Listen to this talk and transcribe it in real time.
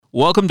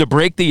Welcome to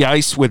Break the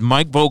Ice with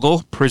Mike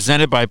Vogel,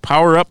 presented by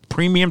Power Up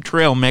Premium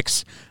Trail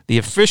Mix, the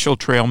official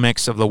trail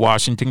mix of the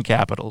Washington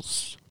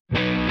Capitals. Hey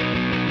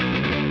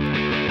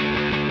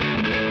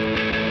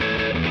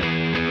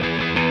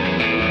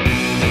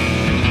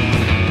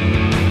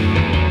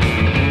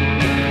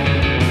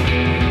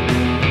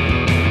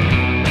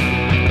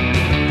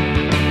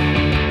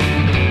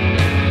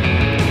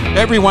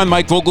everyone,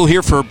 Mike Vogel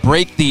here for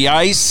Break the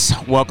Ice.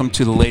 Welcome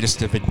to the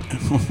latest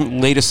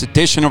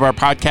edition of our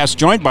podcast,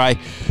 joined by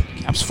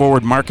Caps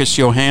forward Marcus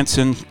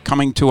Johansson,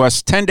 coming to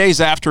us 10 days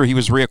after he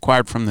was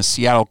reacquired from the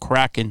Seattle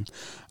Kraken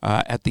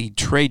at the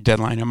trade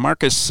deadline. And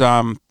Marcus,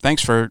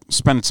 thanks for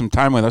spending some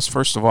time with us,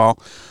 first of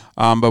all.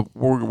 But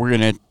we're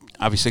going to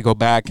obviously go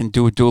back and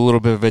do a little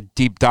bit of a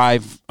deep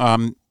dive.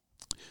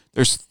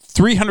 There's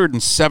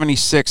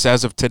 376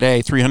 as of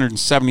today,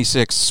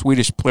 376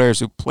 Swedish players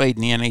who played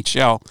in the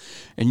NHL,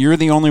 and you're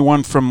the only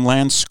one from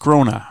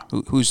Landskrona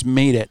who's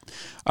made it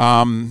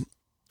to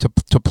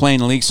play in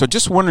the league. So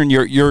just wondering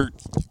your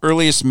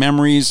earliest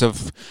memories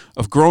of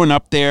growing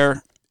up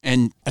there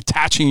and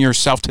attaching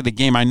yourself to the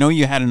game. I know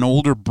you had an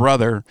older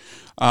brother.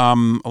 A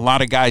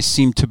lot of guys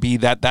seem to be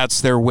that's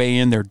their way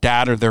in, their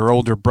dad or their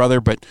older brother.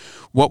 But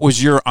what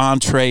was your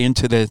entree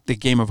into the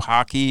game of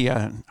hockey?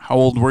 How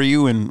old were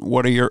you, and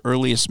what are your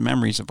earliest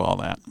memories of all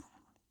that?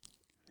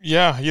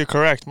 Yeah, you're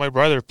correct. My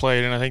brother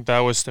played, and I think that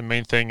was the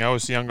main thing. I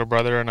was the younger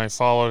brother, and I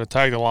followed and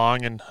tagged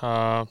along. And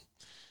our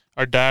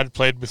dad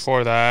played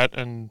before that,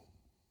 and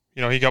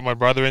he got my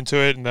brother into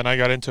it, and then I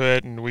got into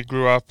it, and we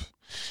grew up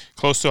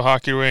close to a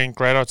hockey rink.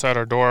 Right outside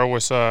our door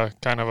was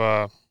kind of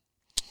a,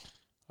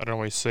 I don't know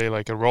what you say,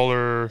 like a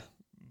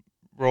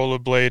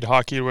rollerblade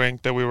hockey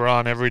rink that we were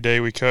on every day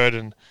we could,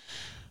 and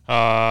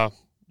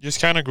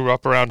just kind of grew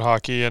up around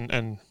hockey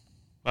and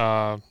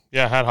had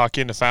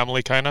hockey in the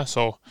family kind of.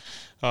 So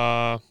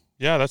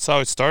that's how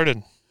it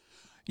started.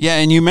 Yeah,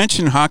 and you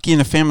mentioned hockey in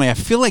the family. I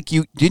feel like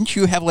you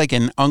have like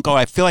an uncle.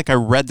 I feel like I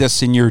read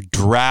this in your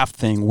draft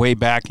thing way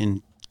back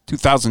in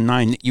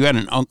 2009. You had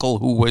an uncle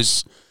who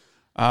was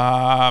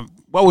what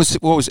was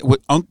it? Was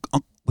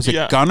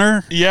it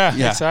Gunnar?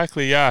 Yeah,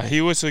 exactly. Yeah,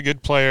 he was a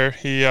good player.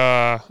 He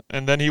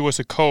and then he was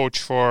a coach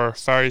for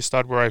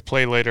Färjestad, where I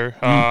played later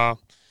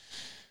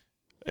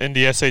in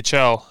the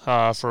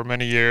SHL for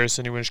many years,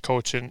 and he was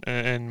coaching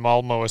in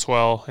Malmö as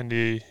well in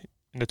the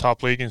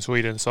top league in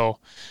Sweden. So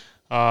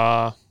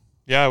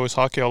it was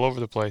hockey all over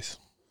the place.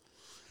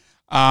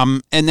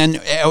 And then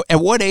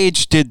at what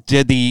age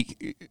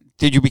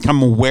did you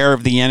become aware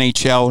of the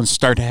NHL and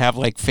start to have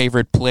like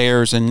favorite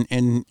players, and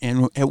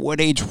at what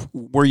age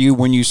were you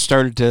when you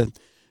started to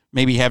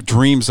maybe have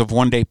dreams of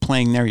one day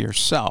playing there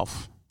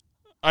yourself?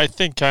 I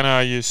think kind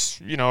of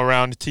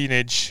around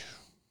teenage,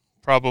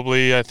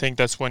 probably. I think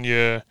that's when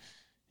you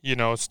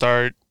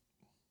start,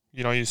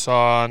 you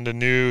saw on the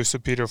news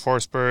of Peter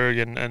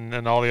Forsberg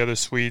and all the other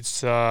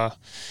Swedes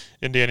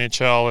in the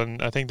NHL,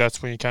 and I think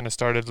that's when you kind of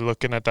started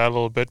looking at that a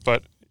little bit,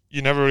 but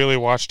you never really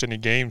watched any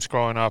games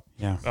growing up.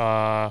 Yeah.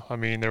 They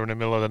were in the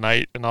middle of the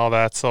night and all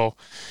that. So,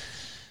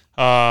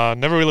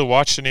 never really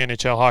watched any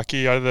NHL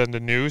hockey other than the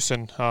news.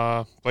 And,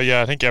 I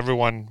think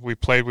everyone we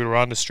played, we were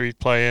on the street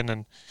playing,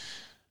 and,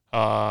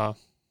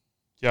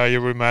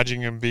 you were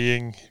imagining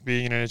being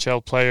an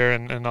NHL player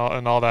and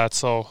all that.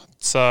 So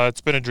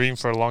it's been a dream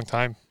for a long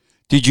time.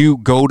 Did you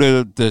go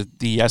to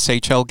the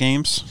SHL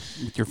games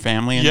with your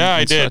family?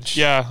 I did. Such?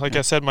 Yeah,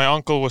 I said, my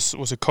uncle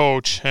was a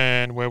coach,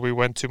 and when we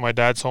went to my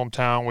dad's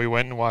hometown, we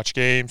went and watched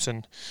games.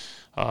 And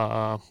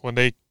when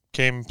they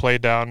came and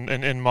played down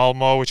in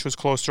Malmö, which was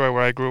close to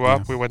where I grew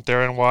up, we went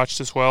there and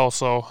watched as well.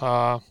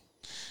 So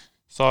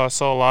saw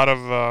a lot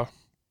of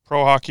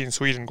pro hockey in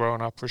Sweden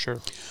growing up, for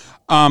sure.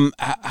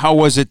 How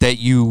was it that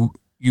you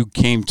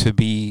came to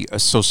be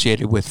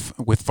associated with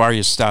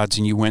Färjestad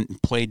and you went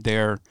and played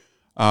there?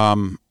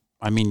 The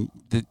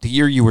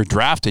year you were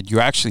drafted, you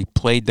actually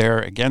played there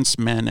against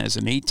men as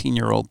an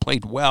 18-year-old,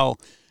 played well,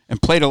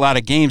 and played a lot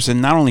of games.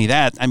 And not only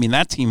that,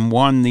 that team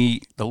won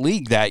the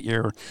league that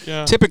year.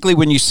 Yeah. Typically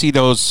when you see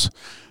those,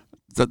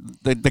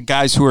 the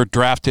guys who are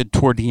drafted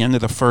toward the end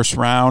of the first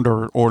round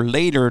or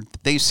later,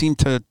 they seem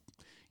to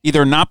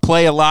either not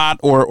play a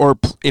lot or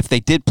if they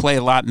did play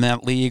a lot in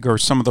that league or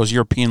some of those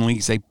European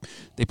leagues, they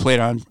played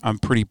on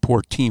pretty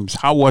poor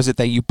teams. How was it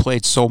that you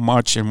played so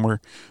much and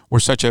were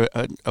such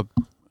a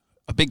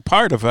big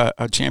part of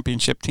a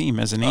championship team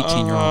as an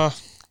 18-year-old?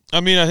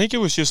 I think it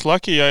was just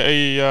lucky.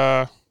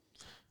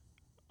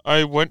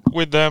 I went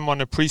with them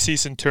on a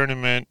preseason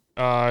tournament.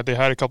 They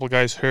had a couple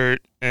guys hurt,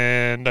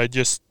 and I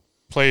just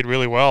played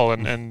really well.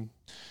 And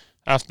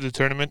after the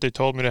tournament, they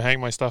told me to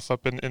hang my stuff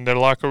up in their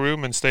locker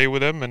room and stay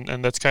with them,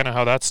 and that's kind of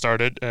how that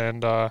started.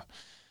 And I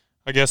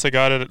guess I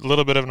got a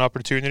little bit of an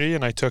opportunity,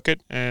 and I took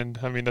it. And,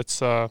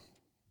 that's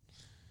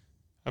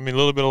a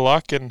little bit of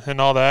luck and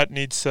all that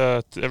needs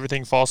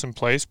everything falls in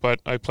place.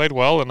 But I played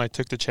well, and I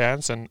took the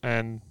chance,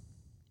 and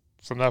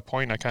from that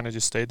point, I kind of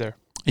just stayed there.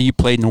 And you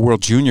played in the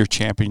World Junior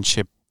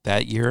Championship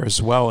that year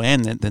as well,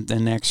 and the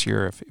next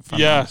year, if I'm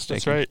not mistaken.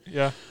 That's right.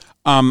 Yeah.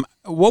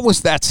 What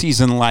was that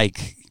season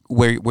like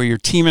where your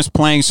team is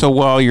playing so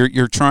well,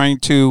 you're trying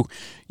to,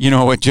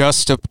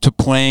 adjust to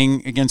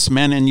playing against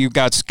men, and you've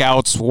got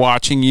scouts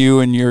watching you,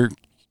 and you're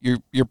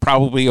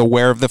probably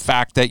aware of the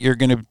fact that you're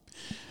going to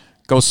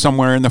go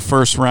somewhere in the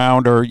first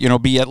round, or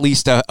be at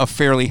least a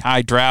fairly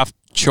high draft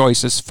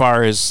choice as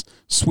far as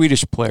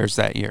Swedish players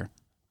that year.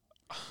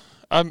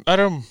 I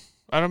don't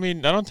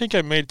think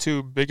I made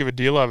too big of a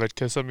deal of it,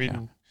 because it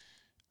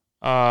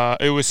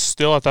was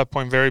still at that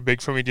point very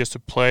big for me just to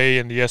play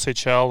in the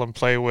SHL and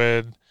play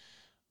with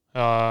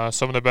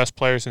some of the best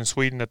players in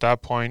Sweden at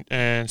that point,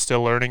 and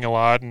still learning a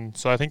lot. And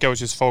so I think I was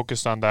just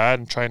focused on that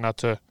and trying not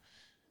to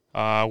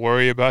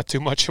worry about too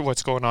much of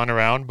what's going on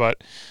around.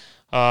 But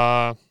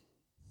I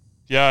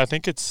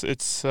think it's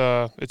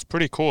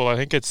pretty cool. I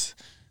think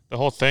the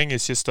whole thing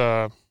is just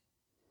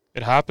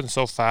it happened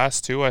so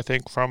fast too. I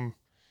think from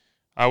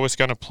I was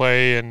going to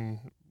play in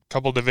a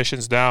couple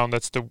divisions down.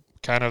 That's the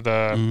kind of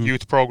the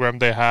youth program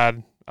they had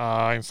in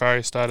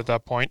Färjestad at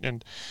that point.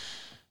 And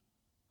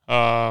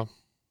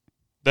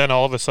then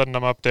all of a sudden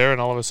I'm up there, and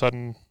all of a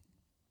sudden,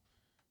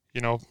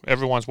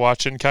 everyone's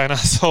watching kind of.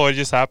 So it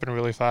just happened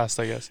really fast,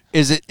 I guess.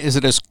 Is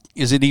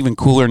it even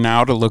cooler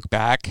now to look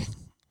back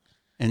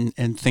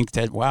and think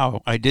that,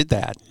 wow, I did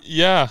that?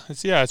 Yeah,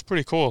 it's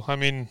pretty cool. I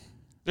mean,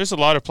 there's a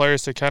lot of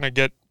players to kind of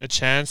get a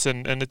chance,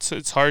 and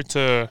it's hard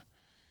to,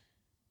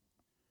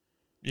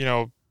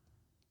 I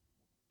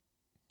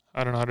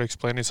don't know how to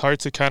explain. It's hard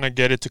to kind of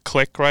get it to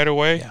click right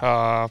away,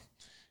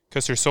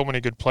 because there's so many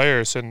good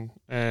players, and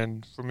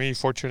for me,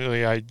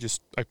 fortunately, I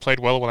played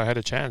well when I had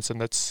a chance, and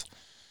that's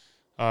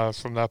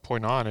from that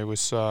point on, it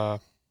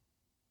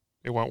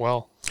went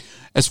well.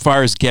 As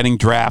far as getting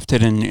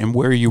drafted and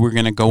where you were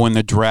going to go in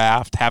the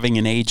draft, having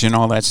an agent,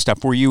 all that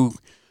stuff, were you?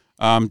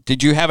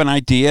 Did you have an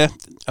idea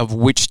of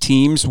which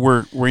teams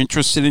were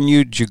interested in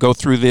you? Did you go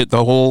through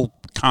the whole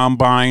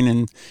combine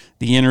and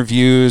the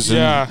interviews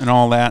and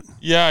all that?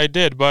 Yeah, I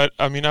did. But,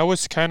 I mean, I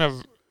was kind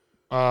of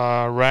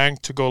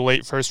ranked to go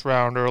late first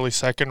round, early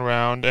second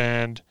round.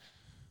 And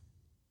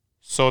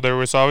so there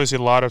was obviously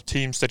a lot of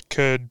teams that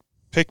could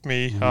pick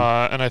me.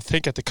 And I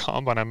think at the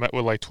combine I met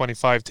with like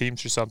 25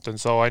 teams or something.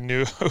 So I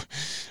knew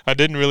I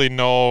didn't really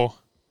know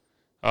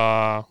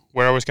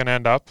where I was going to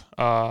end up.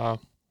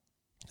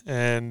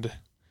 And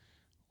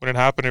when it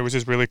happened, it was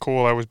just really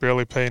cool. I was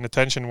barely paying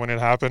attention when it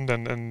happened,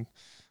 and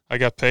I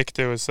got picked.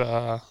 It was,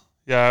 that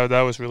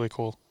was really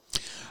cool.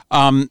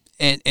 And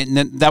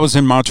then that was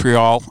in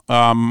Montreal.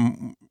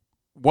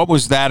 What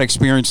was that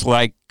experience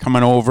like,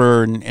 coming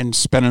over and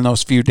spending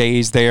those few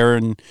days there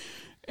and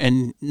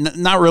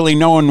not really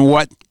knowing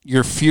what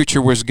your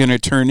future was going to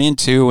turn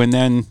into, and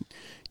then,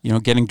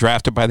 getting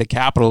drafted by the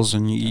Capitals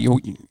and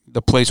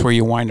the place where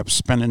you wind up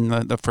spending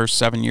the first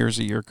 7 years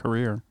of your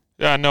career?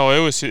 Yeah, no, it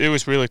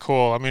was really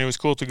cool. I mean, it was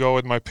cool to go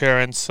with my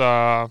parents,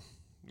 go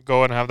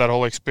and have that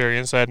whole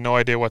experience. I had no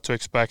idea what to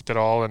expect at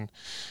all, and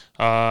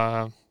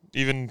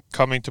even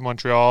coming to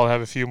Montreal, have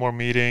a few more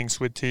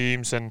meetings with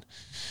teams, and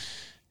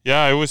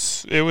it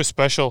was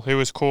special. It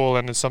was cool,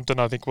 and it's something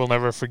I think we'll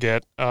never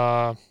forget.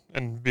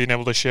 And being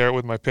able to share it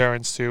with my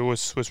parents too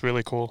was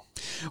really cool.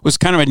 It was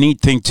kind of a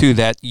neat thing too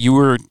that you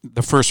were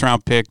the first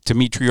round pick.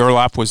 Dmitry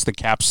Orlov was the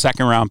Caps'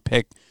 second round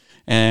pick.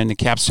 And the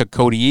Caps took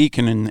Cody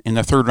Eakin in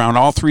the third round.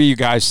 All three of you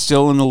guys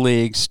still in the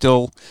league,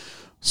 still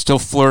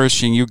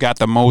flourishing. You got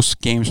the most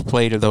games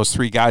played of those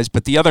three guys.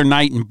 But the other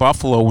night in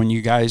Buffalo, when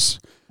you guys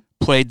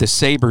played the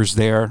Sabres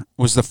there,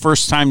 was the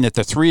first time that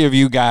the three of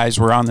you guys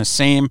were on the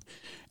same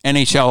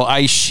NHL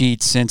ice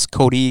sheet since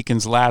Cody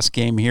Eakin's last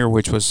game here,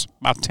 which was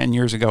about 10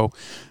 years ago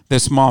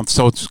this month.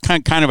 So it's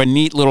kind of a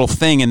neat little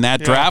thing in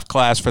that draft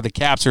class for the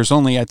Caps. There's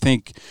only, I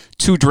think,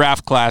 2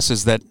 draft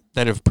classes that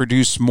have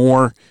produced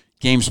more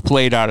games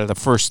played out of the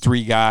first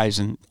 3 guys,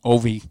 and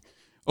Ovi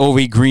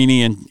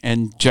Greeny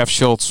and Jeff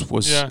Schultz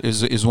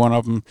is one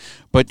of them.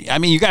 But I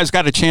mean, you guys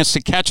got a chance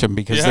to catch them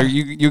because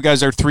you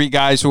guys are 3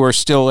 guys who are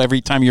still,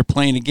 every time you're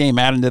playing a game,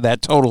 adding to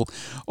that total,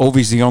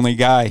 Ovi's the only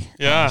guy.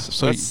 Yeah,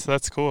 so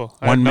that's cool.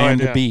 One man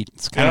to beat.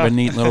 It's kind of a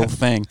neat little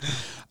thing.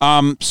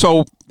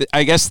 So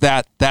I guess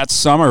that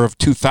summer of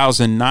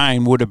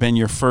 2009 would have been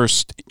your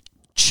first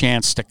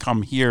chance to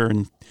come here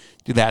and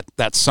do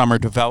that summer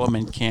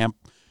development camp.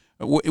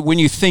 When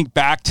you think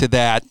back to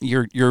that,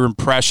 your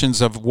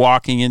impressions of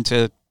walking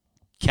into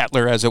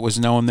Kettler, as it was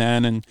known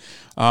then, and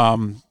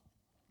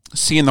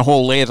seeing the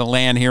whole lay of the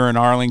land here in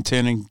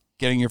Arlington and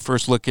getting your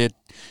first look at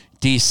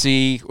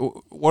D.C.,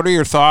 what are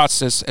your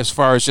thoughts as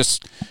far as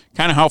just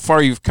kind of how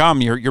far you've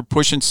come? You're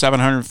pushing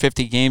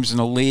 750 games in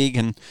the league,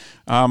 and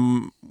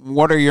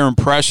what are your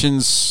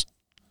impressions,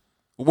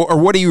 or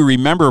what do you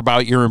remember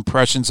about your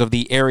impressions of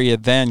the area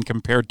then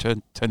compared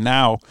to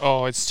now?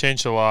 Oh, it's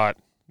changed a lot.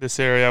 This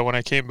area, when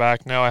I came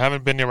back now, I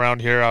haven't been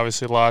around here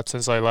obviously a lot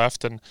since I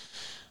left, and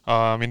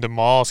I mean the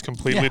mall is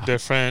completely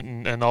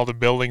different, and all the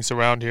buildings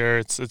around here.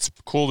 It's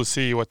cool to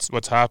see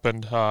what's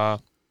happened.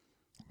 But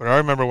I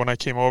remember when I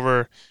came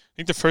over, I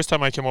think the first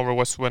time I came over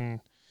was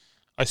when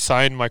I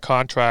signed my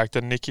contract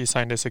and Nicky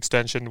signed his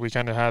extension. We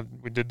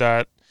did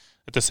that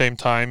at the same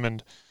time,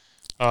 and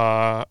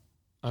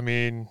I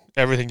mean,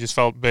 everything just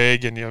felt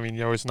big, and I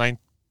mean, I was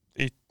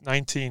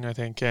 19, I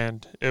think,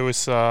 and it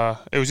was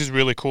just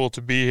really cool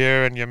to be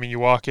here. And I mean, you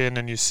walk in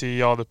and you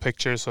see all the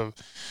pictures of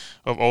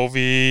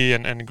Ovi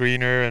and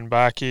Greener and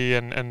Backy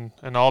and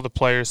all the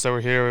players that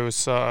were here. It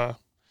was it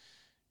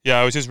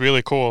was just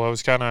really cool. I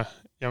was kind of,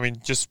 I mean,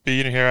 just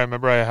being here. I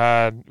remember we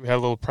had a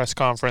little press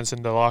conference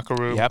in the locker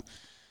room. Yep.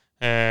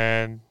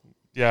 And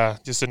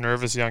just a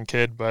nervous young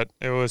kid, but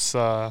it was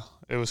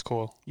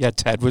cool. Yeah,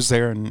 Ted was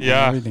there and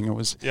everything. It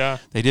was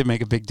they did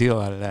make a big deal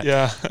out of that.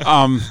 Yeah.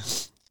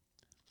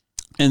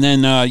 And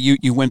then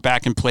you went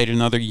back and played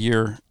another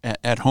year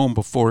at home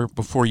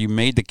before you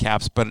made the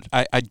Caps. But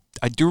I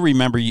do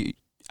remember you.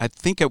 I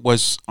think it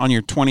was on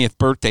your 20th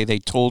birthday they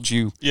told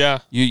you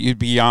you'd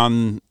be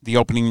on the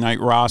opening night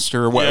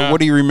roster. What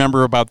do you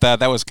remember about that?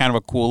 That was kind of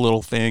a cool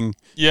little thing.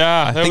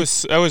 Yeah, that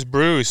was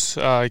Bruce.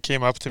 He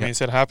came up to me and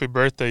said, "Happy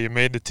birthday! You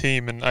made the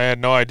team." And I had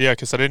no idea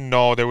because I didn't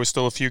know there was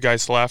still a few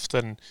guys left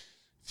and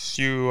a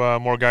few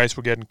more guys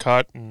were getting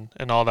cut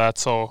and all that.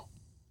 So,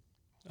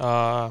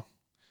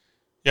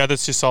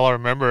 that's just all I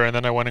remember. And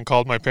then I went and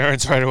called my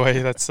parents right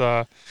away. That's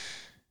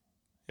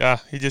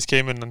he just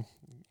came in and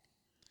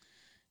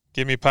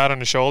gave me a pat on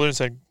the shoulder and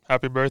said,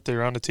 "Happy birthday,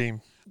 you're on the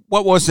team."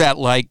 What was that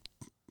like,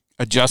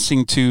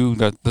 adjusting to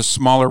the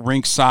smaller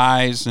rink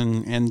size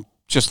and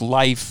just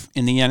life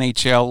in the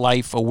NHL,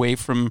 life away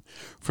from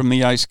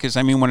the ice? Because,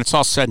 I mean, when it's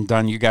all said and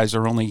done, you guys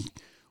are only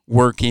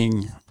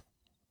working,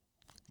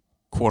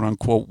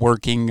 quote-unquote,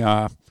 working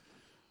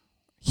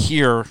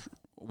here,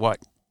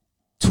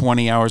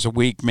 20 hours a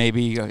week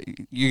maybe.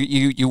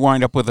 You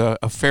wind up with a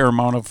fair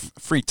amount of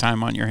free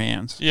time on your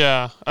hands.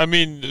 Yeah, I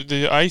mean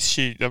the ice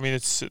sheet. I mean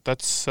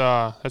that's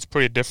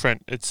pretty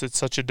different. It's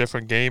such a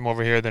different game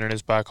over here than it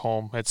is back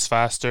home. It's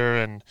faster,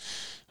 and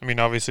I mean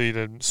obviously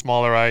the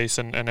smaller ice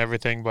and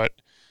everything. But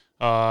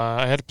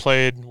I had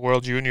played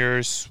World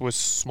Juniors with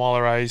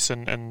smaller ice,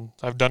 and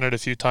I've done it a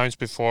few times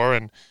before,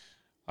 and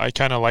I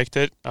kind of liked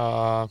it.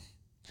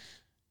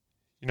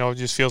 It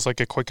just feels like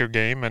a quicker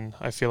game, and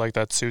I feel like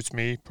that suits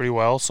me pretty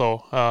well.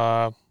 So,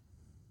 I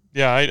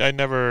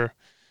never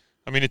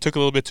 – I mean, it took a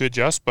little bit to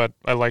adjust, but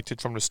I liked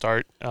it from the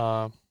start.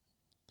 So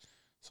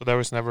that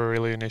was never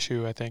really an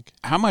issue, I think.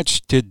 How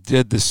much did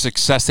the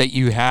success that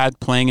you had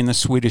playing in the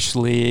Swedish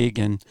League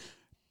and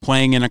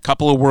playing in a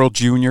couple of World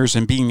Juniors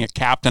and being a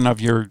captain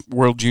of your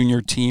World Junior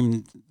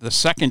team the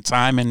second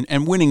time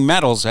and winning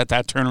medals at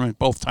that tournament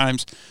both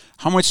times,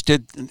 how much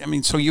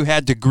so you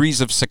had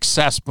degrees of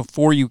success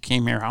before you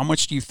came here. How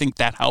much do you think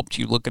that helped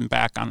you looking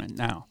back on it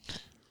now?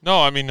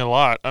 No, I mean, a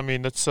lot. I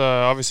mean, that's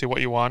obviously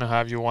what you want to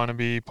have. You want to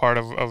be part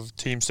of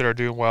teams that are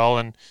doing well,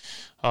 and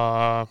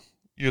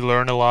you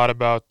learn a lot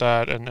about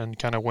that and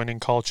kind of winning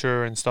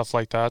culture and stuff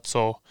like that.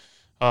 So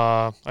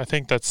I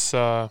think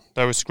that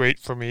was great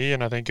for me,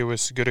 and I think it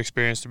was a good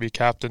experience to be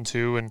captain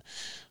too, and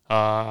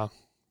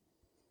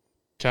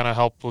kind of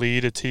help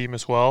lead a team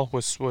as well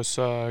was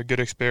a good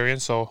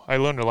experience. So I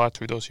learned a lot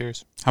through those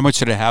years. How much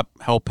did it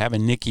help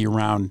having Nicky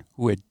around,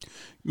 who had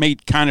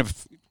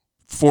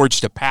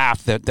forged a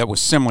path that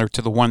was similar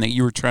to the one that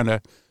you were trying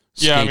to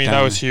skate Yeah, I mean, down?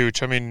 that was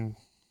huge. I mean,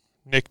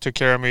 Nick took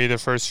care of me the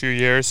first few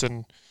years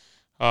and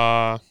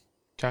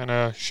kind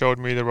of showed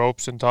me the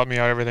ropes and taught me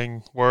how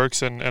everything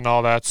works and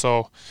all that.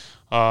 So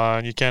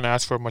you can't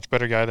ask for a much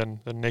better guy than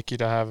Nicky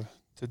to have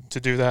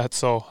to do that.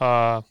 So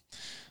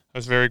I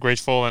was very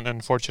grateful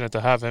and fortunate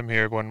to have him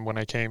here when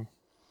I came.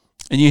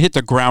 And you hit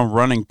the ground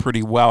running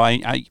pretty well.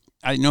 I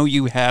know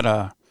you had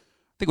I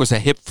think it was a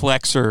hip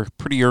flexor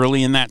pretty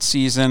early in that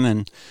season,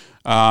 and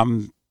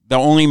the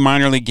only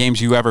minor league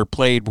games you ever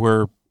played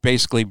were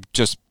basically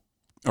just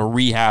a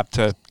rehab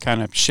to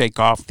kind of shake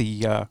off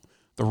the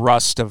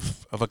rust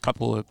of a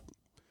couple of.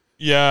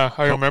 Yeah,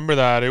 I remember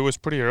that. It was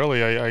pretty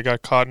early. I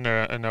got caught in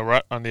a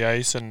rut on the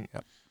ice and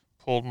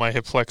pulled my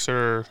hip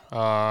flexor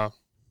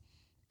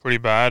pretty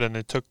bad, and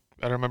it took.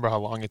 I don't remember how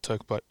long it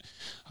took, but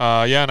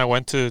and I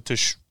went to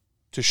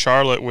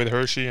Charlotte with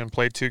Hershey and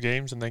played 2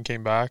 games, and then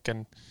came back,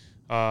 and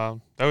that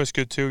was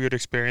good too. Good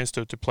experience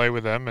to play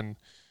with them, and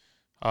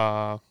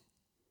I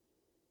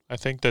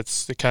think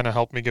it kind of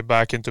helped me get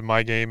back into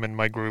my game and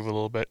my groove a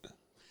little bit.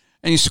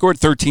 And you scored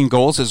 13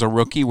 goals as a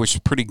rookie, which is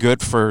pretty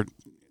good for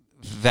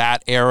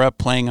that era,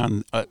 playing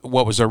on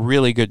what was a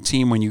really good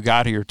team when you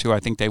got here too. I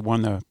think they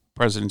won the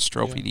President's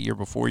Trophy the year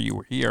before you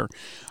were here,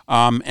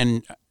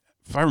 and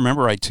if I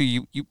remember right, too,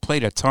 you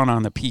played a ton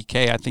on the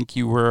PK. I think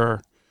you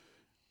were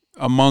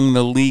among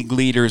the league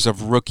leaders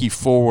of rookie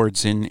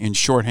forwards in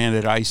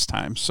shorthanded ice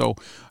time. So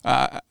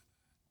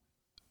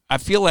I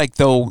feel like,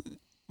 though,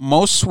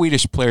 most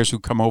Swedish players who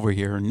come over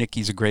here, and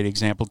Nicky's a great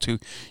example, too,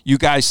 you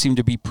guys seem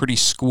to be pretty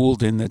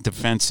schooled in the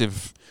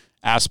defensive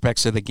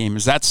aspects of the game.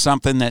 Is that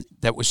something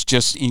that was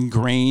just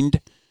ingrained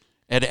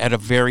at a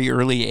very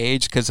early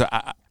age? Because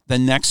the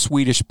next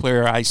Swedish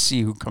player I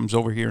see who comes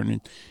over here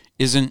and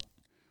isn't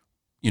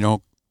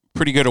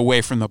pretty good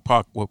away from the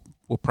puck will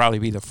probably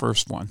be the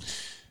first one.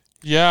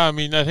 Yeah, I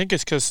mean, I think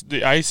it's because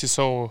the ice is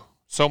so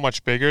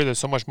much bigger. There's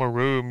so much more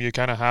room. You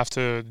kind of have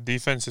to.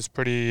 Defense is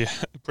pretty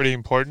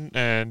important,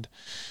 and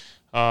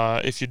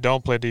if you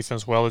don't play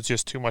defense well, it's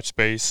just too much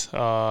space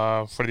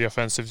for the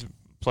offensive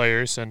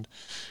players. And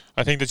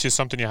I think that's just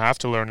something you have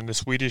to learn. In the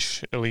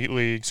Swedish elite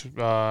leagues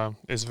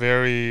is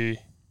very,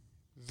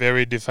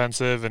 very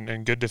defensive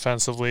and good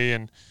defensively.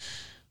 And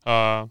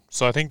so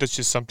I think that's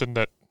just something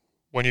that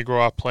when you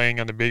grow up playing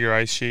on the bigger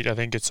ice sheet, I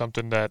think it's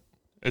something that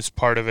is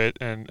part of it,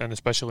 and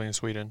especially in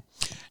Sweden.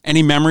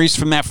 Any memories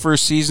from that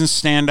first season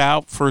stand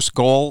out? First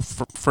goal,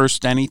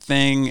 first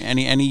anything?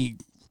 Any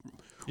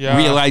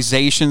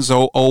realizations?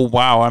 Oh,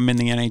 wow, I'm in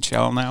the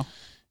NHL now.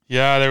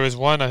 Yeah, there was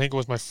one. I think it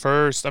was my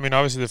first. I mean,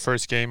 obviously the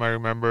first game I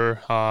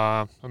remember.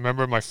 I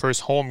remember my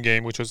first home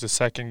game, which was the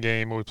second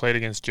game we played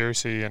against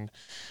Jersey, and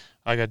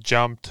I got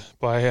jumped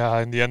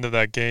by. In the end of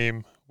that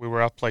game, we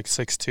were up like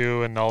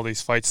 6-2, and all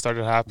these fights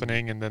started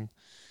happening, and then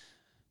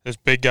this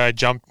big guy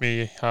jumped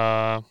me.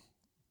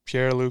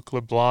 Pierre-Luc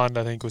Leblond,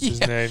 I think was his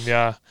name.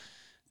 Yeah,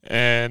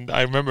 and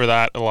I remember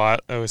that a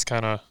lot. It was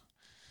kind of.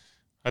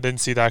 I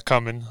didn't see that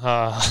coming.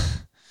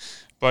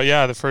 But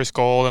yeah, the first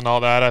goal and all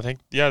that, I think,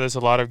 there's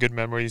a lot of good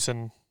memories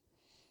and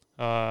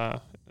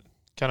kind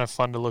of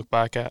fun to look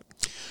back at.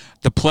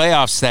 The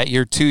playoffs that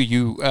year, too,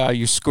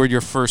 you scored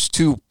your first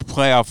 2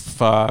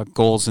 playoff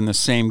goals in the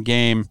same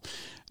game,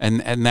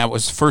 and that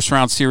was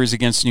first-round series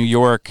against New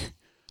York.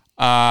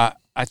 I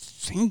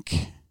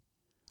think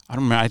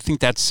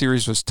that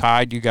series was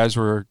tied. You guys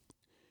were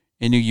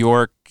in New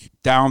York,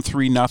 down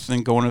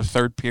 3-0, going to the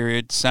third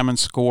period. Semin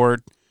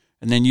scored.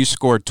 And then you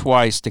scored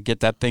twice to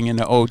get that thing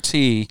into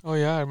OT. Oh,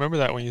 yeah, I remember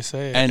that when you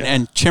say it.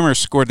 And Chimmer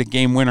scored the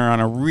game winner on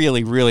a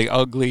really, really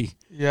ugly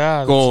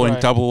goal in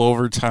double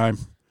overtime.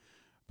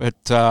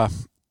 But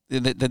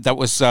that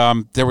was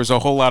there was a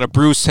whole lot of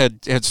Bruce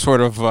had sort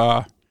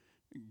of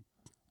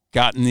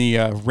gotten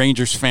the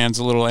Rangers fans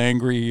a little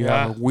angry.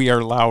 Yeah. We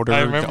are louder. I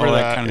remember all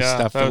that kind of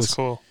stuff. That was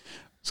cool.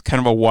 It's kind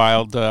of a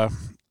wild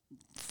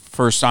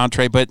first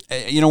entree. But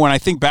when I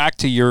think back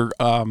to your.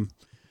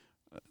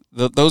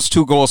 Those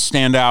 2 goals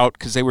stand out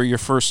because they were your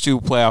first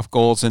 2 playoff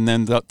goals, and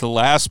then the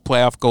last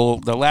playoff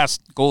goal, the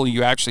last goal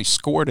you actually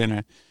scored in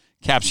a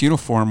Caps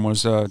uniform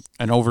was an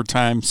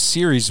overtime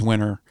series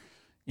winner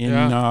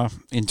in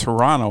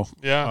Toronto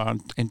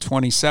in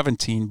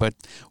 2017. But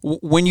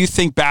when you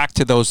think back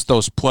to those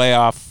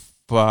playoff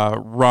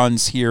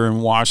runs here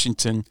in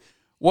Washington,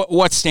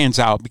 what stands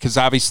out? Because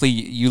obviously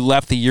you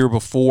left the year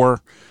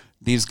before.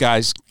 These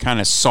guys kind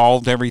of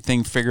solved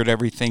everything, figured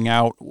everything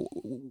out.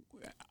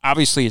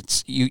 Obviously,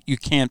 it's you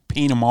can't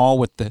paint them all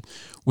with the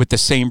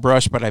same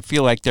brush, but I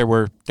feel like there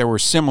were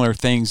similar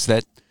things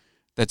that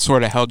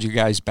sort of held you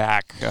guys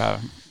back.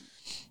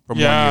 From one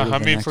year to the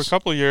next. For a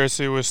couple of years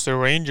it was the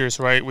Rangers,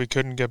 right? We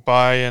couldn't get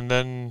by, and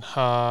then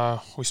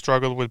we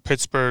struggled with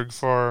Pittsburgh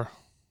for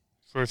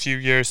a few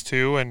years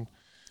too, and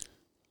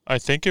I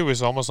think it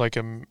was almost like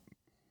a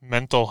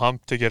mental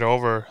hump to get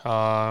over.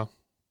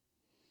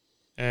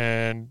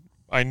 And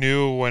I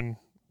knew when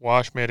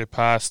Wash made it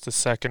past the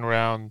second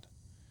round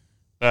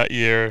that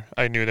year,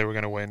 I knew they were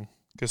going to win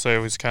because I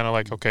was kind of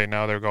like, okay,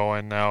 now they're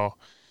going. Now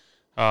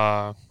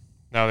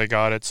they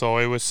got it. So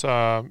it was,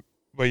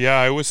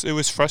 it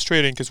was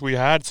frustrating because we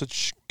had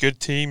such good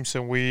teams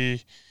and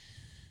we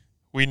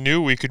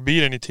knew we could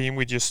beat any team.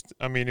 We just,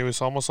 it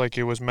was almost like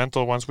it was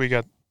mental. Once we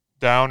got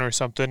down or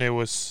something, it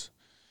was,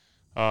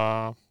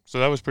 so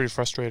that was pretty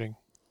frustrating.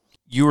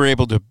 You were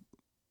able to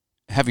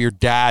have your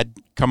dad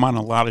come on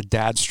a lot of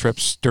dad's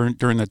trips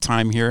during the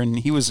time here, and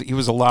he was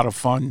a lot of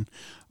fun.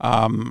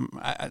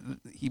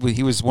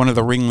 He was one of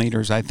the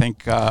ringleaders, I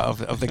think,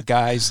 of the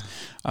guys.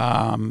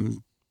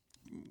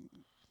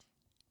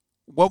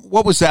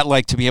 What was that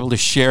like to be able to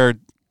share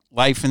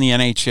life in the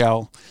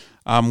NHL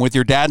with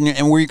your dad?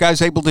 And were you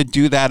guys able to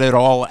do that at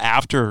all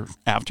after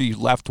you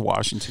left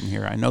Washington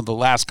here? I know the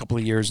last couple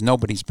of years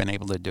nobody's been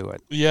able to do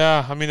it.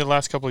 Yeah, the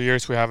last couple of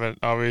years we haven't,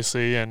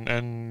 obviously,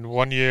 and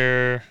 1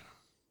 year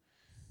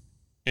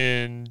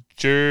in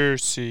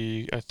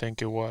Jersey, I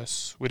think it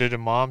was, we did a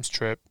mom's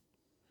trip.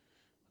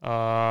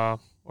 Or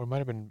it might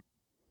have been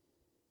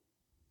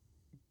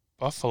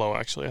Buffalo,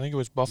 actually. I think it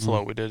was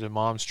Buffalo. We did a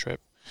mom's trip.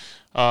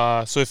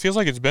 So it feels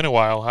like it's been a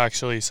while,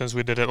 actually, since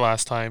we did it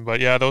last time. But,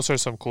 yeah, those are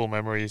some cool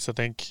memories. I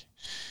think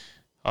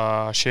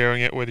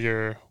sharing it with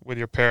your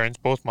parents,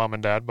 both mom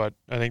and dad. But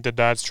I think the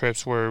dad's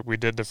trips where we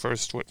did the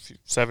first,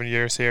 7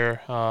 years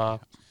here,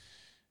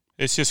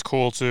 it's just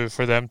cool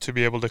for them to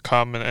be able to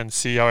come and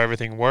see how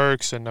everything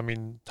works. And,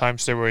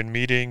 times they were in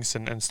meetings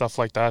and stuff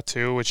like that,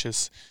 too, which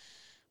is –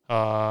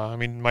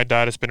 my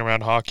dad has been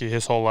around hockey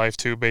his whole life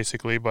too,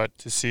 basically, but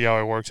to see how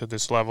it works at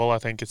this level, I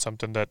think it's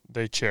something that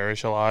they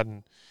cherish a lot,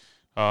 and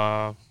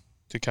to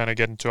kind of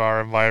get into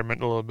our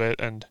environment a little bit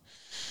and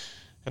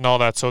all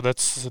that. So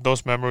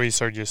those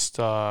memories are just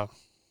are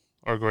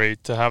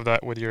great. To have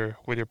that with your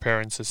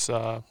parents is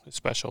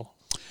special.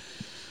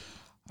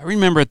 I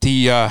remember at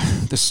the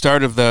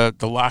start of the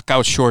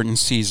lockout shortened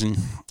season,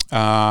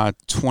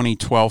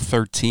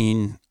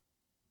 2012-13.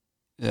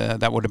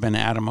 That would have been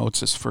Adam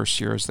Oates' first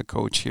year as the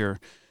coach here.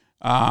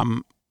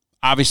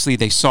 Obviously,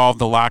 they solved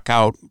the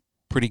lockout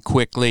pretty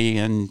quickly,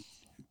 and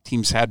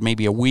teams had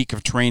maybe a week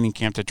of training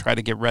camp to try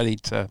to get ready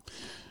to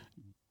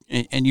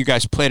and you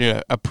guys played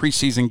a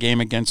preseason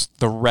game against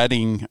the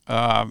Reading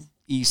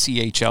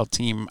ECHL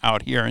team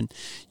out here, and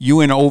you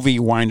and Ovi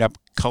wind up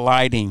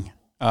colliding,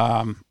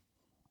 and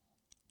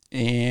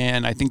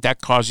I think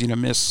that caused you to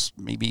miss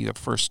maybe the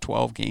first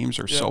 12 games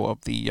or so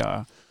of the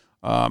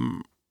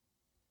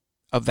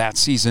of that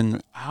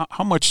season.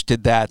 How much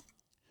did that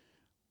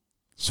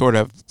sort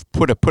of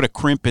put a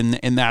crimp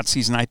in that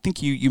season? I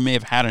think you may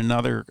have had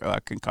another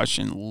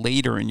concussion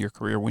later in your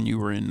career when you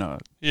were in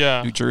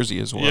New Jersey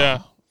as well.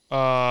 Yeah.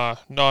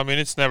 No, I mean,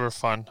 it's never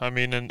fun. I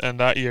mean, and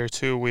that year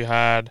too, we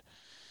had,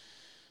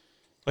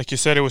 like you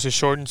said, it was a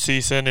shortened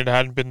season. It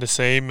hadn't been the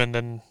same, and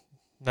then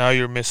now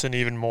you're missing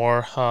even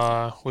more.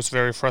 Was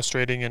very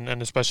frustrating,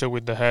 and especially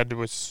with the head,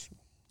 it's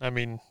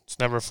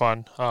never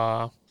fun.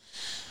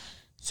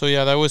 So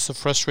yeah, that was a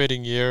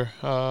frustrating year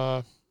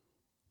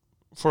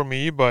for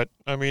me, but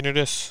I mean, it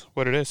is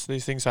what it is.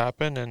 These things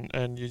happen,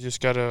 and you just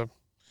gotta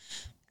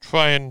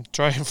try and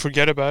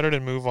forget about it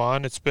and move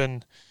on. It's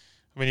been,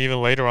 I mean,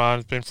 even later on,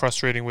 it's been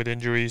frustrating with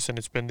injuries, and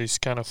it's been these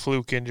kind of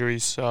fluke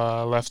injuries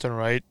left and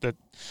right that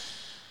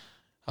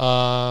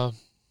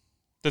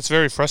that's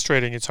very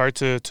frustrating. It's hard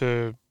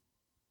to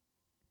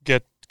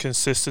get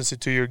consistency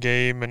to your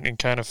game and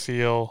kind of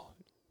feel,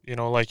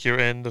 like you're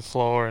in the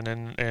floor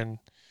and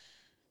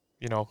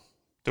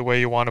the way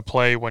you want to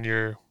play when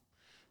you're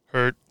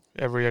hurt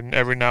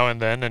every now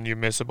and then, and you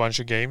miss a bunch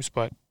of games.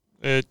 But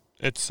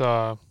it's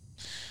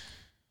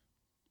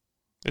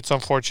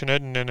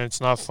unfortunate and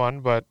it's not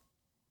fun. But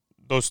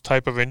those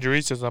type of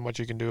injuries, there's not much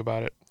you can do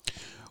about it.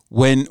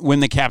 When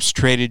the Caps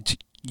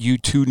traded you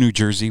to New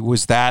Jersey,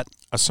 was that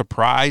a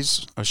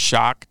surprise, a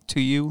shock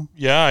to you?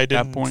 Yeah, I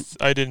didn't. That point?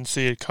 I didn't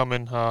see it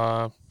coming.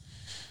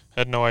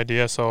 Had no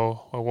idea.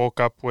 So I woke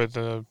up with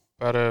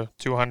about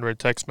 200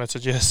 text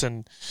messages,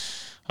 and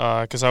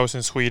because I was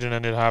in Sweden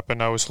and it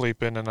happened, I was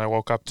sleeping and I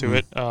woke up to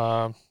it.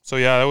 So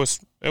yeah, it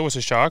was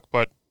a shock,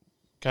 but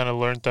kind of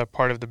learned that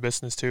part of the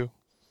business too.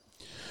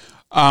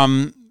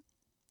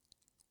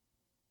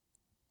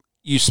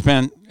 You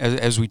spent,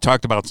 as we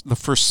talked about, the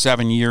first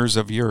 7 years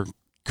of your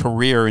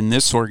career in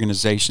this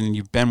organization, and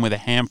you've been with a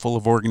handful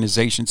of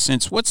organizations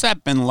since. What's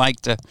that been like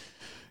to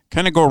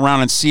kind of go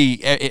around and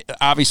see?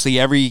 Obviously,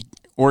 every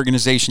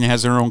organization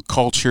has their own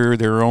culture,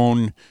 their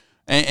own,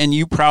 and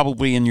you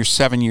probably in your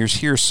 7 years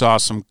here saw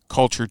some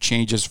culture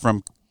changes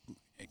from,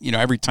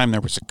 every time there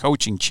was a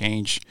coaching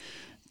change,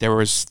 there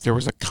was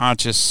a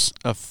conscious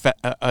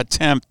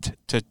attempt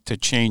to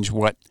change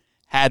what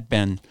had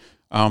been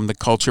the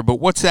culture. But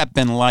what's that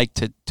been like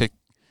to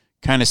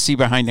kind of see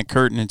behind the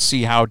curtain and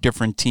see how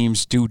different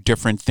teams do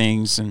different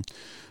things? And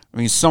I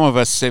mean, some of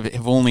us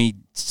have only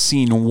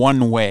seen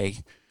one way.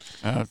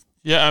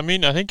 Yeah, I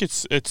mean, I think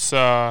it's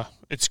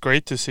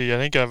great to see. I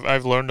think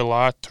I've learned a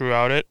lot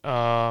throughout it,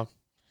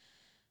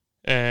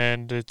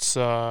 and it's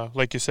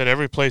like you said,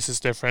 every place is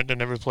different,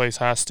 and every place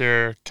has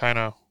their kind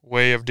of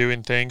way of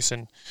doing things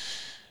and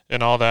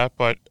all that.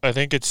 But I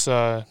think it's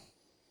a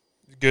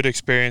good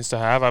experience to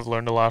have. I've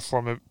learned a lot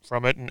from it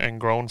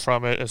and grown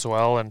from it as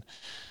well, and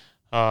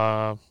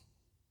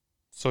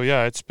so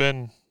yeah, it's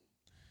been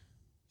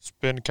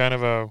kind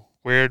of a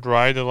weird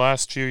ride the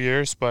last few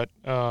years, but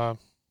yeah,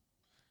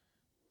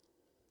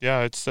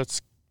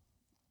 that's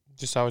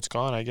just how it's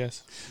gone, I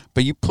guess.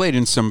 But you played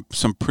in some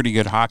pretty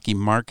good hockey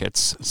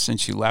markets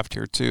since you left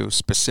here too.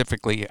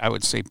 Specifically, I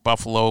would say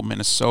Buffalo,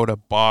 Minnesota,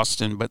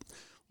 Boston. But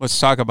let's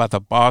talk about the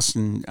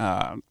Boston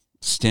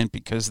stint,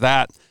 because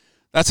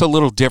that's a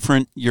little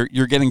different.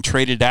 You're getting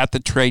traded at the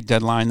trade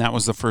deadline. That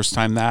was the first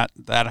time that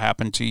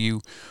happened to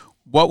you.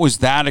 What was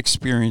that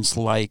experience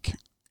like,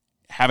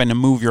 having to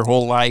move your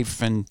whole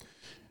life and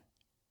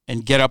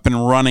get up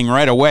and running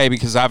right away?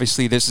 Because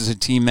obviously this is a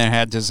team that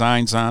had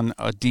designs on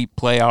a deep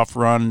playoff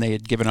run. They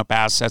had given up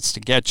assets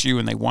to get you,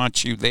 and they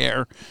want you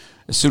there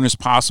as soon as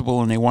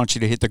possible, and they want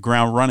you to hit the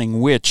ground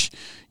running, which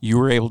you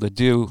were able to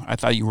do. I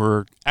thought you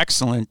were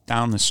excellent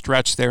down the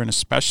stretch there, and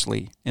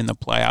especially in the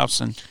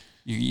playoffs, and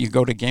you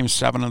go to Game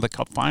 7 of the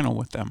Cup final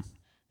with them.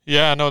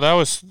 Yeah, no, that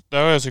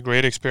was a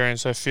great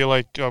experience. I feel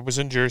like I was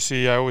in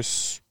Jersey. I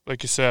was,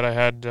 like you said, I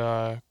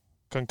had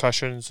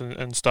concussions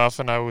and stuff,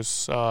 and I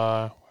was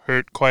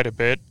hurt quite a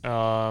bit.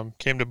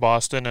 Came to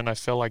Boston, and I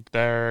feel like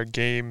their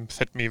game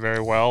fit me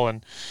very well.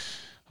 And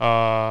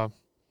I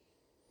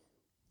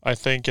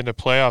think in the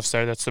playoffs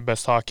there, that's the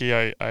best hockey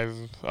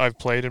I've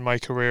played in my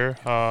career.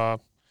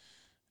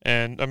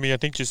 And I mean, I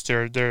think just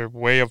their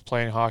way of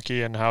playing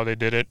hockey and how they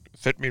did it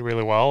fit me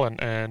really well,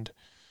 and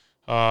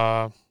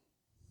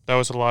that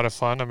was a lot of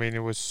fun. I mean, it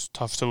was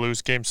tough to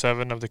lose Game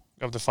 7 of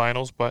the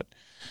finals, but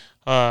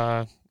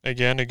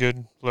again, a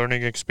good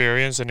learning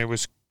experience, and it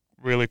was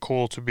really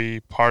cool to be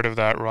part of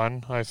that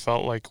run. I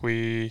felt like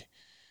we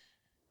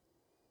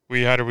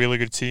had a really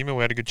good team and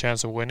we had a good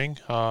chance of winning.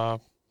 But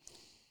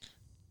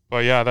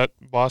yeah, that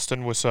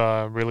Boston was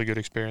a really good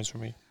experience for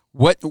me.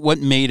 What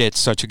made it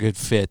such a good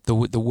fit? The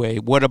way.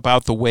 What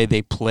about the way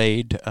they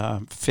played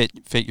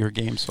fit your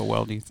game so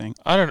well, do you think?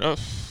 I don't know.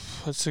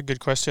 That's a good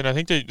question. I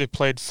think they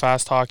played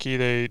fast hockey.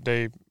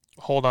 They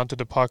hold on to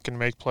the puck and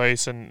make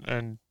plays,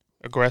 and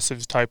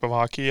aggressive type of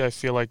hockey. I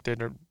feel like they,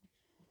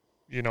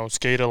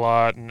 skate a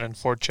lot and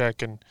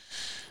forecheck, and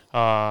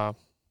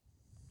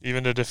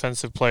even the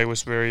defensive play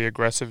was very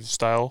aggressive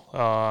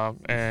style.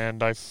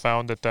 And I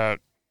found that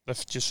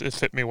just it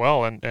fit me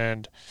well,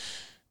 and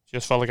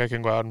just felt like I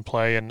can go out and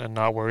play and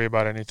not worry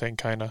about anything,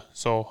 kind of.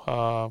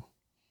 So,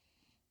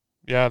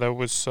 that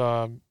was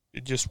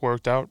it just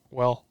worked out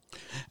well.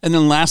 And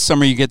then last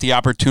summer, you get the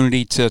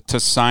opportunity to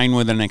sign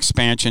with an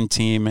expansion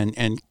team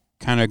and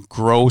kind of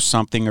grow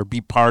something or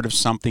be part of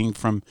something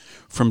from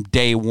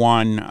day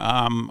one,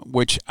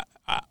 which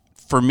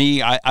for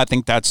me, I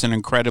think that's an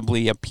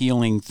incredibly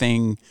appealing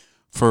thing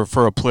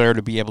for a player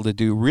to be able to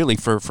do, really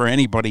for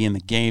anybody in the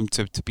game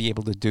to be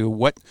able to do.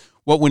 What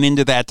went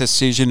into that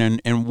decision,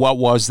 and what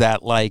was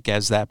that like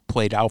as that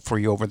played out for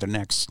you over the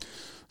next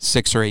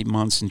 6 or 8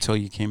 months until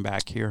you came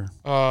back here?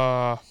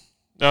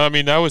 No, I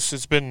mean,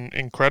 it's been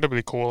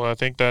incredibly cool. I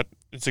think that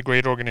it's a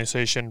great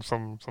organization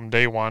from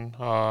day one.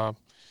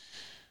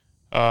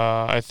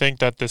 I think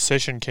that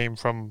decision came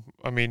from,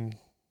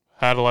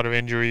 had a lot of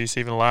injuries.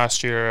 Even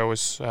last year, I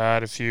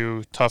had a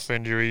few tough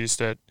injuries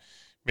that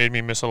made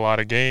me miss a lot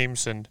of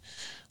games, and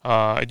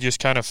it just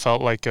kind of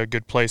felt like a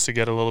good place to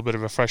get a little bit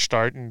of a fresh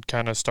start and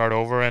kind of start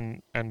over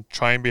and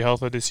try and be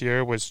healthy this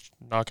year. Was,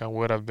 knock on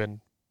wood, I've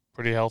been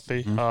pretty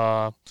healthy.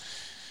 Mm-hmm.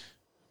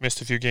 Missed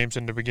a few games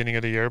in the beginning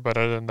of the year, but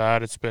other than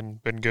that, it's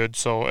been good.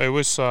 So it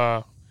was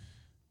that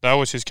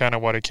was just kind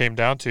of what it came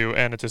down to,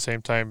 and at the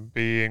same time,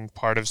 being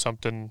part of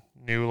something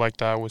new like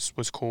that was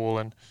cool.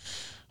 And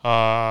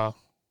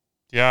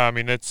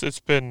it's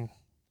been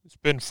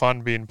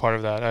fun being part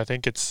of that. I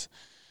think it's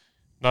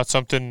not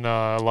something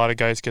a lot of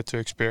guys get to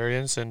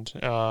experience, and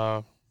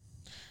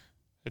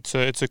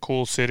it's a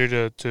cool city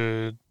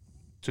to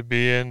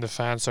be in. The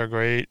fans are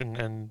great,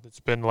 and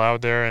it's been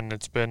loud there, and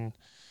it's been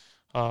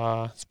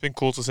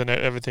cool to see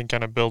everything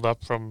kind of build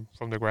up from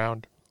the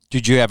ground.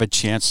 Did you have a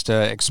chance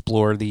to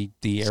explore the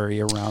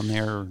area around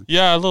there?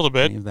 Yeah, a little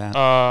bit.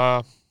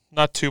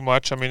 Not too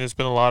much. There's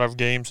been a lot of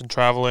games and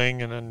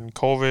traveling, and then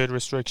COVID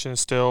restrictions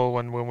still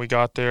when we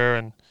got there,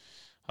 and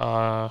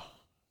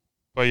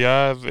but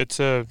yeah,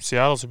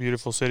 Seattle's a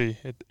beautiful city.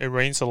 It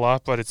rains a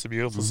lot, but it's a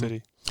beautiful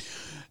city.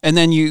 And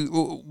then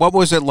what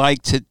was it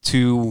like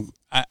to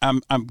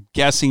I'm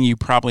guessing you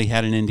probably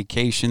had an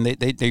indication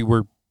they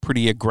were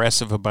pretty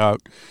aggressive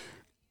about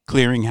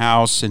clearing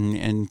house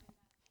and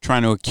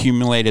trying to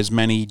accumulate as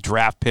many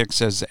draft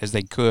picks as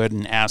they could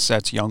and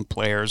assets, young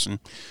players, and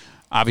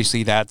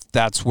obviously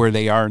that's where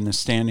they are in the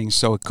standings.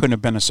 So it couldn't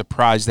have been a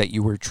surprise that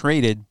you were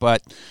traded.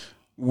 But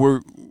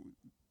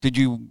did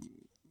you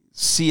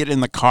see it in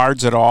the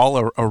cards at all,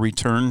 or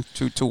return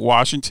to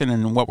Washington?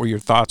 And what were your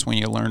thoughts when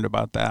you learned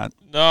about that?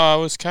 No, I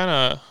was kind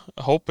of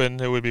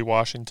hoping it would be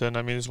Washington.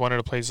 It's one of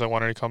the places I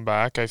wanted to come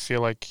back. I feel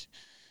like,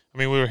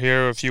 we were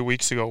here a few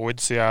weeks ago with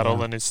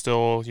Seattle, and it's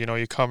still,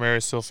 you come here,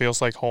 it still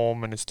feels like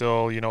home, and it's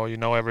still, you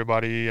know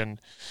everybody, and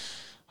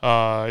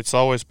it's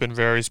always been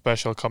very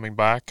special coming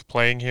back,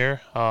 playing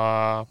here.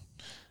 And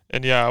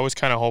yeah, I was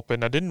kind of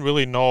hoping. I didn't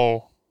really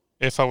know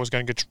if I was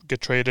going to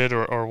get traded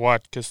or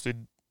what, because they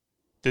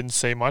didn't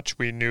say much.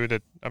 We knew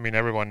that,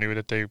 everyone knew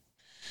that they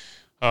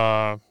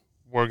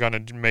were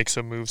going to make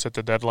some moves at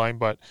the deadline,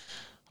 but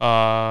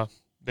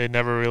they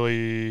never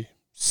really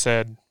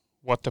said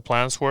what the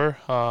plans were.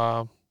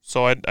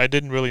 So I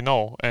didn't really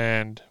know.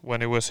 And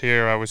when it was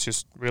here, I was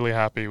just really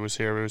happy it was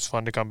here. It was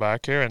fun to come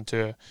back here and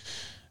to,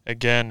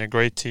 again, a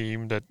great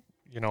team that,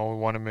 we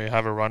wanted to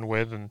have a run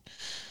with. And,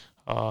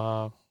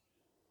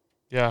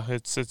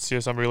 it's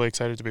just, I'm really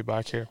excited to be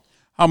back here.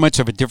 How much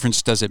of a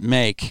difference does it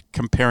make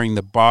comparing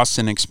the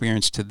Boston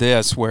experience to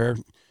this, where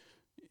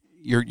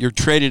you're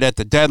traded at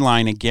the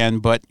deadline again,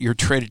 but you're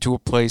traded to a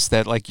place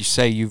that, like you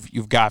say,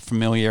 you've got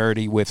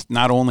familiarity with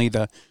not only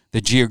the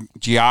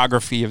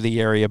geography of the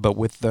area, but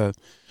with the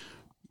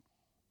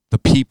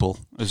people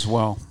as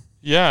well?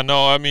 Yeah,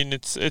 no,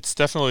 it's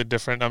definitely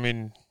different.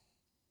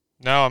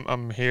 Now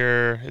I'm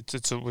here. It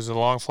was a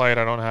long flight.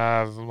 I don't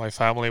have my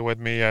family with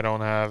me. I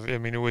don't have.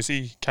 It was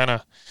kind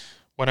of.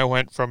 When I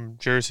went from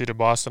Jersey to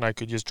Boston, I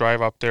could just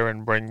drive up there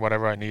and bring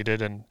whatever I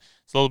needed, and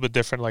it's a little bit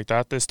different like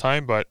that this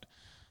time, but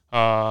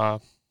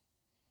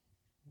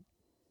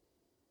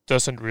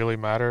doesn't really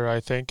matter, I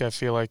think. I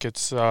feel like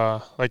it's,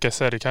 like I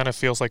said, it kind of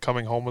feels like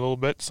coming home a little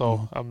bit,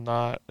 so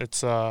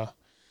it's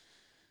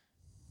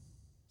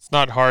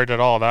not hard at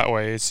all that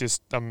way. It's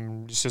just a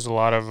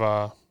lot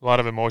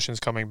of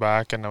emotions coming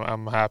back, and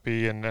I'm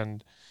happy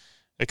and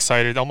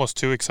excited, almost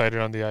too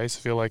excited on the ice. I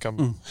feel like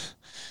I'm...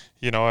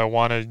 I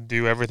want to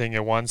do everything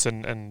at once,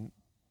 and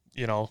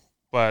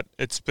but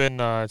it's been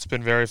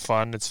very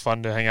fun. It's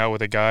fun to hang out with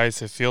the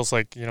guys. It feels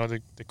like,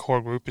 the core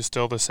group is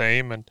still the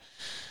same, and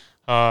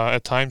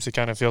at times it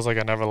kind of feels like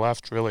I never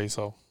left, really.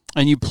 So.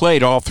 And you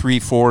played all three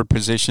forward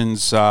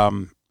positions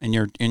in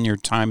your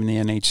time in the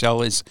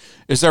NHL.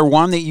 Is there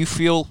one that you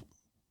feel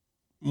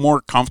more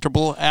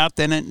comfortable at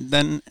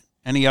than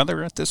any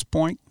other at this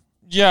point?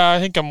 Yeah, I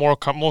think I'm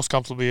most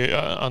comfortably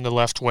on the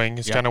left wing.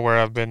 It's kind of where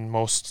I've been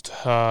most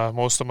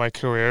of my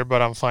career,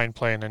 but I'm fine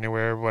playing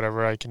anywhere,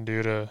 whatever I can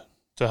do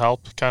to to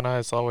help. Kind of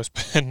has always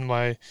been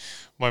my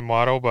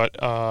motto. But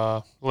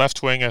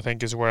left wing, I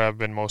think, is where I've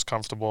been most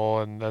comfortable,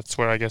 and that's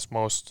where I guess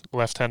most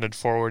left-handed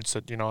forwards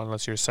that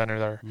unless you're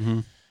center,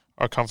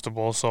 are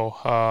comfortable.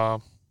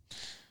 So,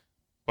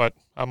 but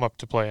I'm up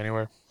to play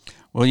anywhere.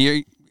 Well,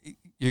 you're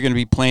going to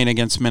be playing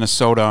against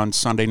Minnesota on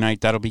Sunday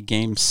night. That'll be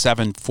game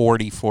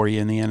 740 for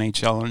you in the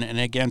NHL, and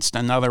against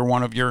another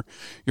one of your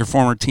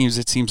former teams.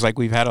 It seems like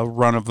we've had a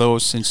run of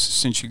those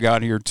since you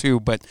got here too.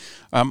 But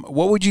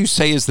what would you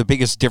say is the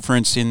biggest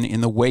difference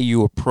in the way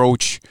you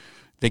approach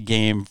the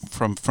game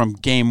from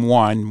game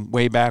one,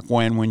 way back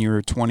when you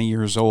were 20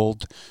 years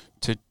old,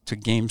 to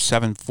game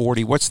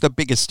 740? What's the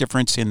biggest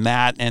difference in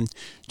that, and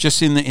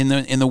just in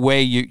the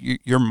way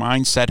your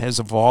mindset has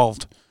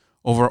evolved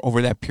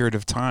over that period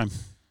of time?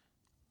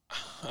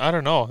 I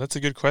don't know. That's a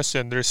good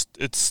question. It's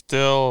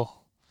still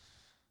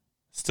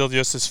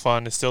just as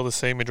fun. It's still the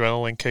same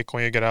adrenaline kick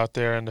when you get out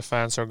there and the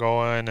fans are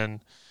going,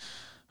 and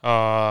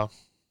I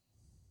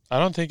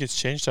don't think it's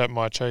changed that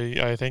much.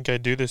 I think I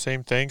do the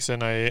same things,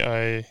 and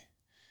I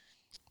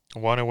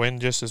want to win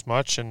just as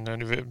much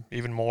and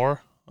even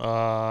more.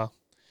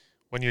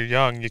 When you're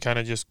young, you kind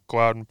of just go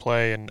out and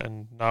play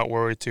and not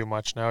worry too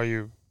much. Now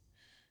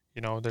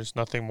there's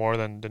nothing more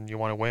than you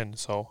want to win.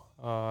 So,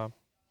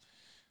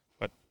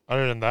 but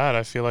other than that,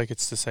 I feel like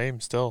it's the same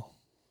still.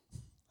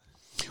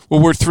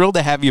 Well, we're thrilled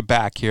to have you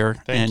back here.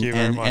 Thank you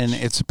very much. And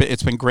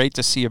it's been great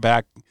to see you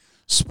back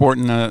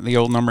sporting the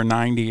old number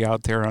 90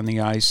 out there on the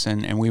ice,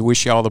 and we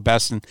wish you all the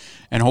best,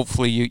 and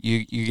hopefully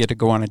you get to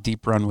go on a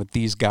deep run with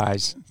these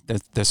guys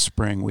this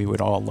spring. We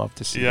would all love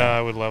to see that.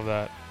 I would love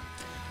that.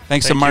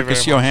 Thanks to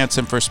Marcus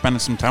Johansson for spending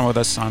some time with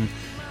us on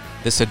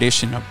this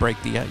edition of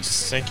Break the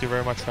Ice. Thank you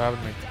very much for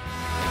having me.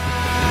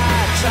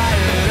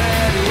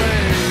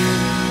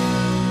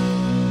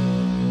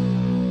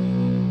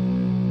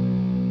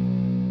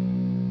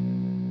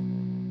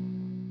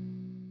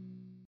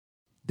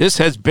 This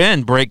has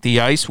been Break the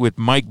Ice with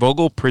Mike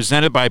Vogel,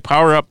 presented by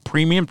Power Up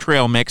Premium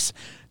Trail Mix,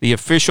 the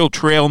official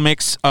trail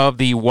mix of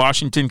the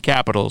Washington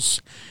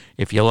Capitals.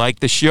 If you like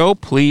the show,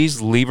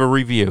 please leave a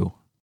review.